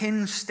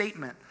hinge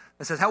statement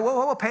that says,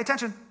 whoa, pay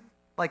attention.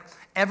 Like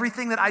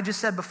everything that I just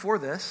said before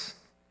this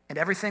and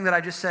everything that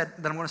I just said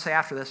that I'm going to say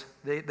after this,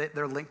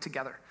 they're linked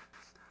together.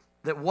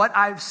 That what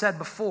I've said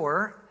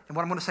before and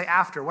what I'm going to say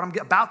after, what I'm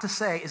about to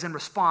say is in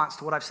response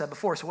to what I've said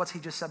before. So what's he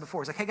just said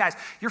before? He's like, hey guys,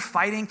 you're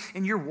fighting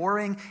and you're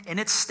warring, and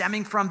it's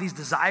stemming from these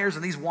desires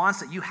and these wants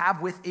that you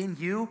have within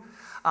you.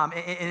 And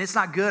it's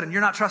not good, and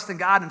you're not trusting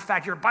God. In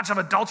fact, you're a bunch of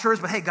adulterers,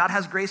 but hey, God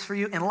has grace for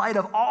you. In light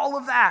of all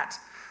of that,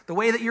 the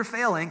way that you're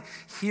failing,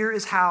 here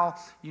is how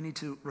you need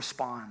to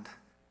respond.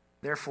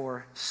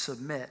 Therefore,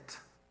 submit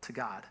to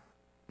God.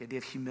 The idea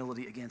of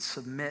humility, again,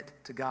 submit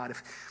to God.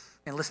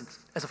 And listen,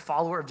 as a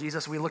follower of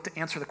Jesus, we look to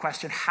answer the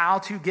question, how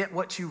to get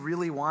what you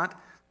really want.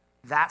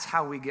 That's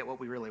how we get what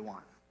we really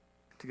want.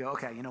 To go,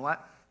 okay, you know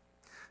what?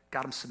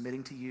 God, I'm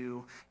submitting to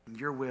you and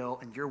your will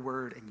and your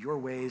word and your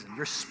ways and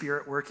your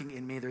spirit working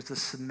in me. There's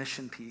this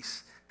submission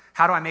piece.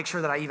 How do I make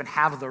sure that I even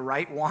have the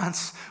right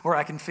wants, or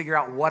I can figure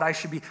out what I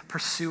should be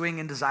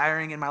pursuing and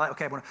desiring in my life?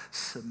 Okay, I want to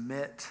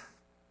submit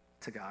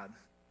to God.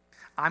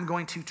 I'm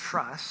going to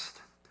trust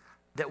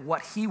that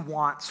what he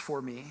wants for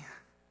me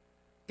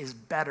is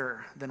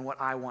better than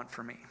what I want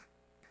for me,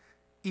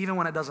 even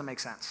when it doesn't make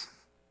sense,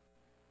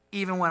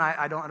 even when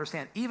I don't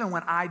understand, even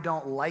when I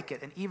don't like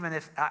it, and even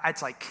if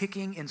it's like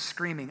kicking and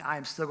screaming, I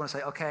am still going to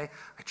say, okay,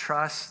 I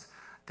trust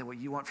that what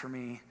you want for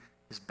me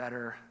is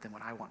better than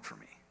what I want for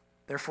me.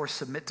 Therefore,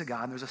 submit to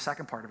God, and there's a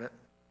second part of it,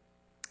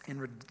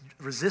 and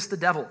resist the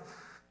devil,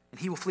 and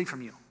he will flee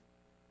from you.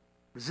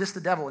 Resist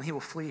the devil, and he will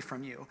flee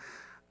from you.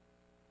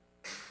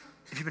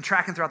 If you've been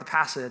tracking throughout the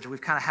passage,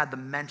 we've kind of had the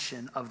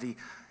mention of the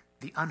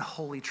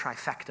unholy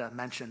trifecta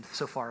mentioned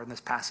so far in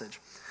this passage.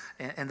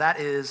 And that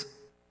is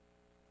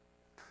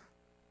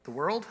the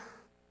world,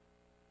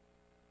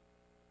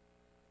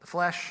 the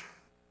flesh,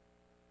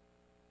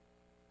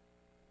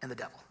 and the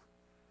devil.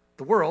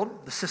 The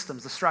world, the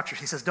systems, the structures.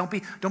 He says, don't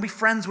be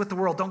friends with the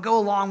world. Don't go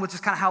along with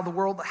just kind of how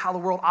the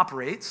world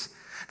operates.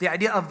 The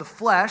idea of the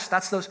flesh,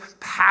 that's those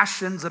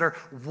passions that are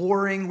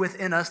warring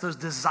within us, those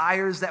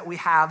desires that we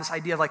have, this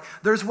idea of like,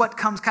 there's what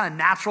comes kind of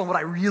natural and what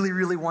I really,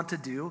 really want to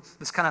do,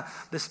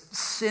 this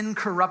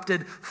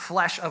sin-corrupted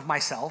flesh of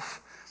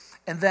myself.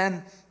 And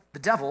then the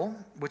devil,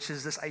 which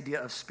is this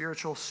idea of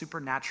spiritual,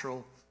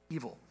 supernatural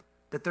evil.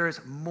 That there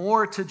is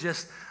more to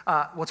just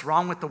what's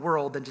wrong with the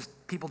world than just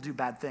people do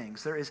bad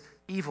things. There is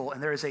evil,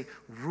 and there is a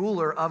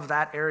ruler of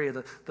that area,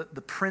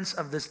 the prince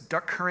of this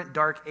current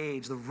dark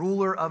age, the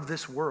ruler of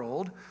this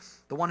world,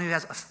 the one who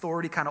has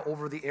authority kind of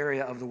over the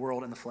area of the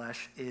world and the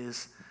flesh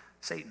is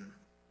Satan,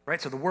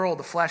 right? So the world,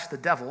 the flesh, the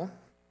devil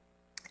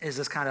is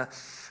this kind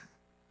of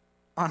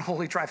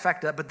unholy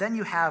trifecta, but then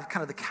you have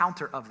kind of the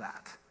counter of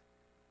that,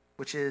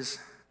 which is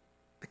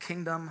the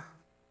kingdom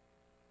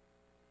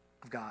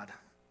of God.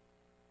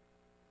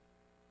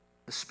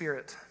 The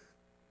Spirit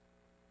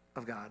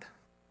of God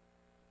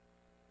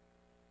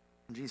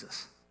in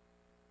Jesus.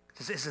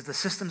 Is it the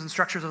systems and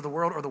structures of the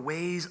world, or the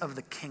ways of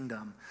the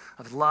kingdom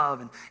of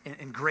love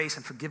and grace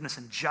and forgiveness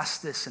and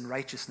justice and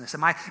righteousness?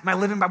 Am I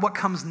living by what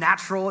comes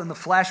natural in the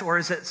flesh, or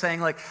is it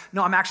saying like,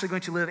 no, I'm actually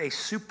going to live a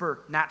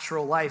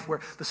supernatural life where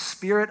the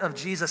Spirit of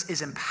Jesus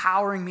is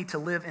empowering me to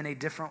live in a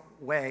different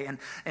way?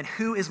 And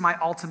who is my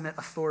ultimate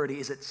authority?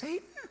 Is it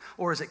Satan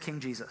or is it King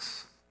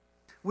Jesus?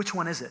 Which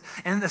one is it?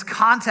 And in this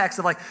context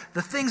of like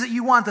the things that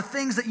you want, the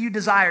things that you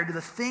desire, do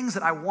the things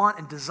that I want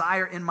and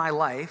desire in my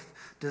life,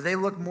 do they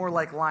look more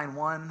like line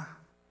 1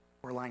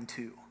 or line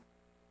 2?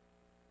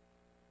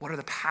 What are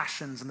the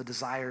passions and the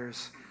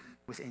desires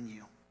within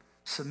you?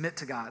 Submit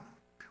to God.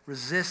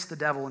 Resist the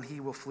devil and he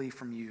will flee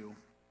from you.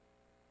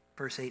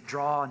 Verse 8,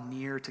 draw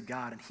near to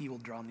God and he will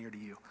draw near to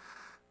you.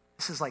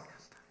 This is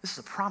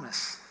a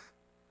promise,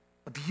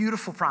 a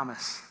beautiful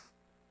promise.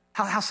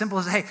 How simple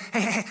is it?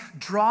 Hey,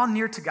 draw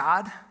near to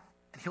God,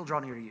 and he'll draw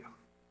near to you.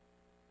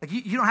 Like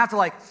you don't have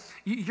to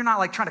you're not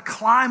like trying to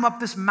climb up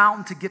this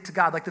mountain to get to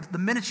God. Like the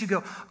minute you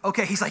go,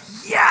 okay, he's like,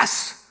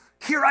 yes,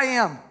 here I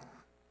am.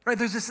 Right?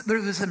 There's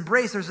this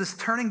embrace, there's this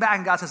turning back,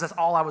 and God says, that's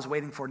all I was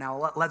waiting for.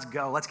 Now let's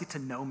go. Let's get to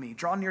know me.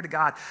 Draw near to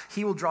God.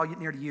 He will draw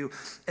near to you.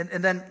 And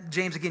then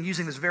James, again,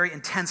 using this very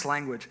intense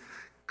language.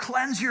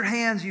 Cleanse your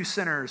hands, you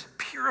sinners.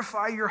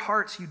 Purify your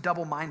hearts, you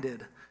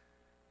double-minded.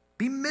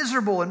 Be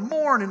miserable and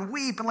mourn and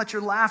weep, and let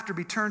your laughter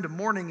be turned to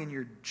mourning and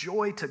your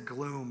joy to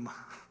gloom.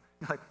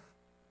 You're like,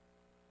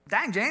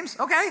 dang, James,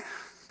 okay.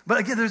 But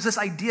again, there's this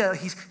idea,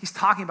 he's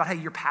talking about, hey,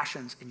 your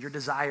passions and your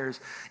desires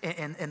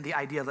and the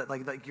idea that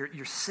like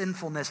your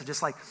sinfulness, and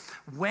just like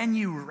when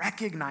you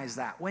recognize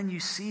that, when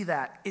you see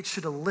that, it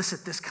should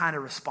elicit this kind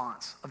of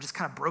response of just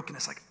kind of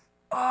brokenness, like,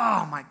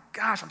 oh my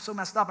gosh, I'm so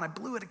messed up and I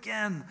blew it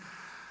again.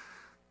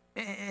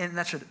 And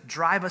that should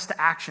drive us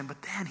to action.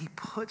 But then he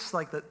puts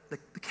like the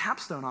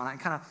capstone on it and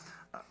kind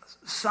of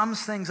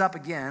sums things up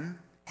again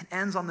and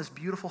ends on this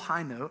beautiful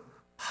high note.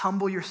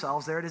 Humble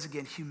yourselves. There it is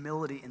again,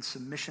 humility and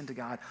submission to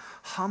God.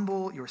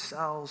 Humble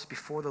yourselves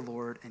before the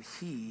Lord, and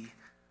he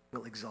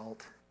will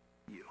exalt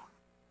you.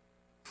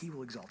 He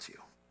will exalt you.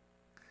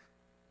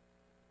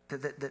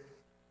 That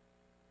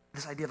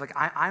this idea of like,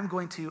 I'm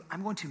going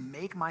to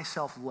make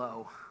myself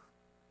low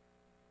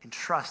and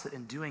trust that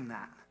in doing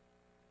that,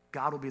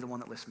 God will be the one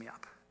that lifts me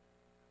up.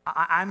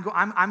 I'm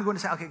going to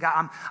say, okay,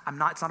 God, I'm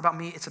not. It's not about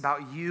me. It's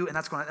about you, and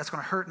that's going to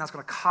hurt, and that's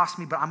going to cost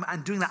me. But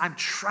I'm doing that. I'm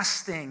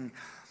trusting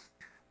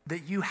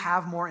that you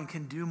have more and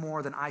can do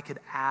more than I could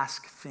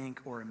ask,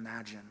 think, or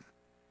imagine.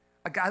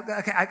 Okay,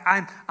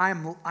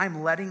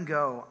 I'm letting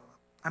go.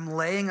 I'm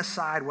laying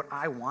aside what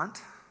I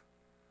want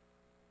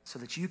so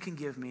that you can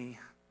give me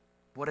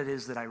what it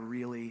is that I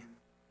really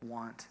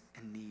want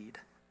and need.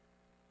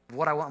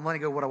 What I want, I'm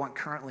letting go of what I want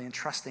currently and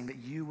trusting that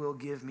you will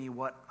give me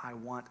what I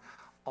want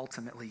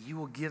ultimately. You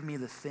will give me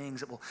the things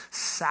that will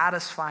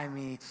satisfy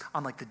me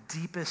on like the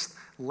deepest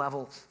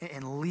level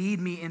and lead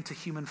me into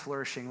human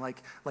flourishing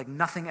like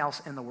nothing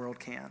else in the world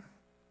can.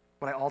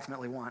 What I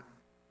ultimately want.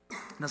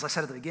 And as I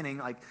said at the beginning,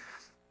 like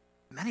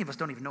many of us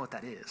don't even know what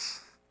that is.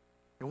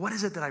 What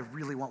is it that I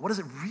really want? What does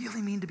it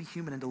really mean to be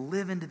human and to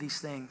live into these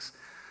things?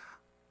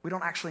 We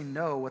don't actually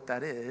know what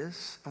that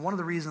is. And one of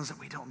the reasons that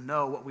we don't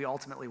know what we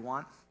ultimately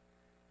want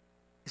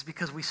is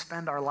because we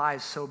spend our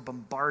lives so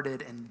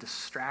bombarded and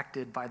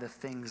distracted by the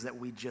things that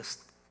we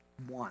just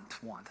want,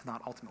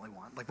 not ultimately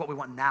want. Like what we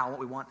want now, what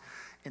we want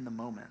in the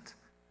moment.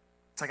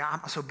 It's like,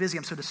 I'm so busy,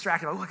 I'm so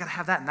distracted. Oh, I gotta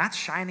have that, and that's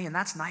shiny, and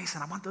that's nice,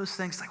 and I want those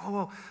things. It's like,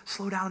 whoa,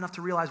 slow down enough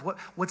to realize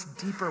what's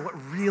deeper, what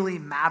really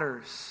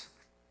matters.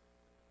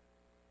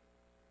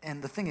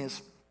 And the thing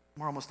is,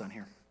 we're almost done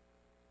here.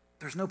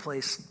 There's no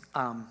place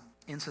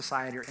in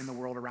society or in the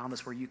world around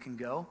us where you can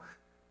go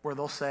where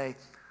they'll say,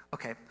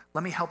 okay,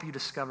 let me help you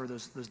discover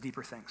those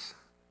deeper things,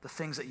 the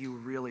things that you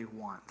really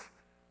want.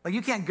 Like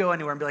you can't go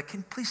anywhere and be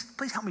like,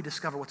 please help me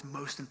discover what's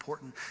most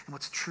important and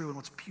what's true and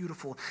what's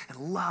beautiful and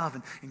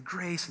love and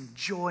grace and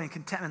joy and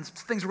contentment,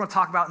 things we're going to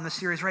talk about in this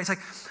series, right? It's like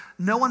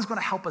no one's going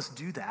to help us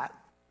do that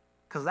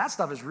because that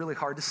stuff is really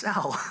hard to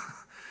sell.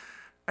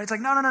 Right? It's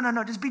like,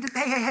 no, just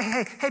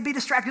hey, be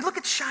distracted. Look,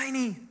 it's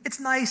shiny. It's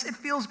nice. It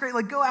feels great.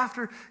 Like go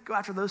after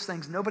those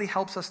things. Nobody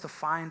helps us to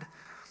find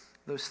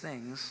those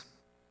things.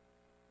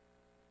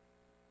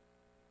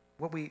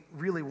 What we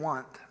really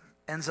want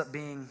ends up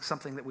being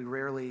something that we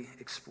rarely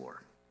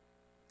explore.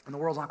 And the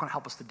world's not going to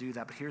help us to do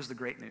that, but here's the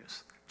great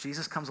news.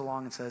 Jesus comes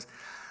along and says,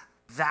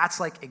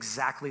 that's like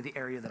exactly the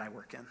area that I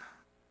work in.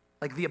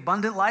 Like the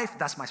abundant life,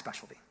 that's my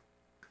specialty.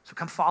 So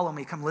come follow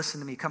me, come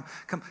listen to me, come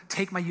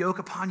take my yoke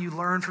upon you,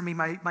 learn from me.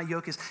 My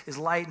yoke is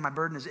light, and my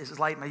burden is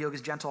light, my yoke is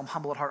gentle, I'm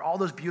humble at heart. All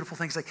those beautiful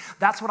things, like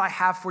that's what I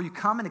have for you.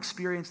 Come and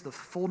experience the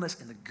fullness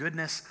and the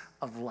goodness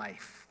of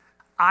life.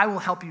 I will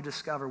help you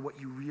discover what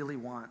you really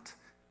want,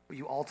 what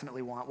you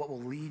ultimately want, what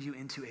will lead you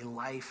into a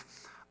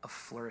life of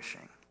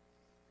flourishing.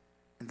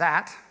 And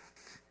that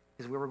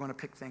is where we're going to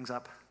pick things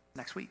up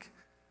next week.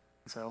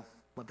 And so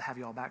I'd love to have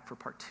you all back for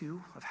part 2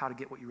 of how to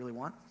get what you really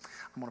want.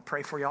 I'm going to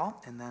pray for y'all,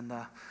 and then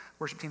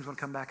worship team's going to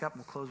come back up,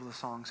 and we'll close with a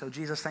song. So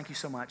Jesus, thank you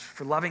so much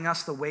for loving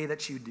us the way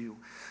that you do.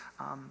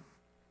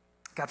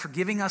 God, for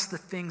giving us the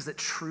things that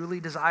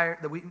truly desire,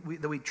 that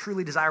we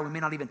truly desire. We may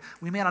not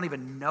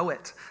even know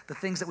it. The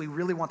things that we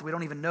really want that we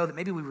don't even know, that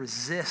maybe we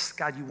resist.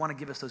 God, you want to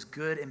give us those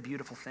good and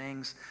beautiful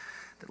things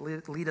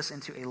that lead us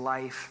into a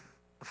life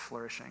of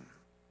flourishing.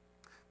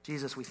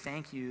 Jesus, we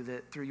thank you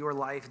that through your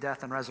life,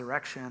 death, and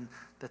resurrection,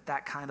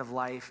 that kind of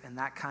life and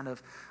that kind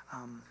of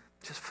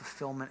just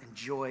fulfillment and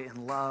joy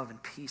and love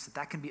and peace,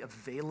 that can be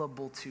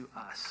available to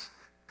us.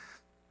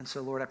 And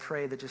so, Lord, I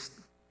pray that just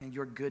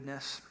your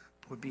goodness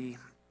would be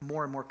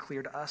more and more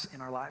clear to us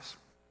in our lives.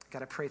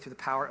 God, I pray through the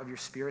power of your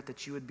Spirit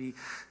that you would be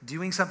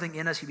doing something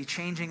in us. You'd be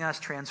changing us,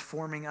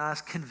 transforming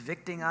us,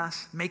 convicting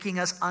us, making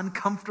us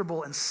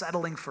uncomfortable and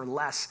settling for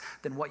less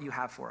than what you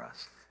have for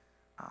us.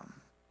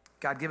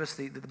 God, give us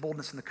the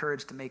boldness and the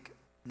courage to make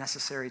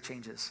necessary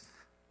changes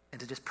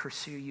and to just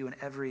pursue you in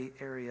every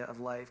area of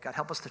life. God,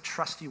 help us to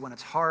trust you when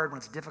it's hard, when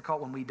it's difficult,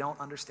 when we don't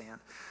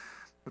understand.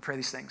 We pray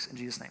these things in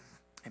Jesus' name.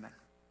 Amen.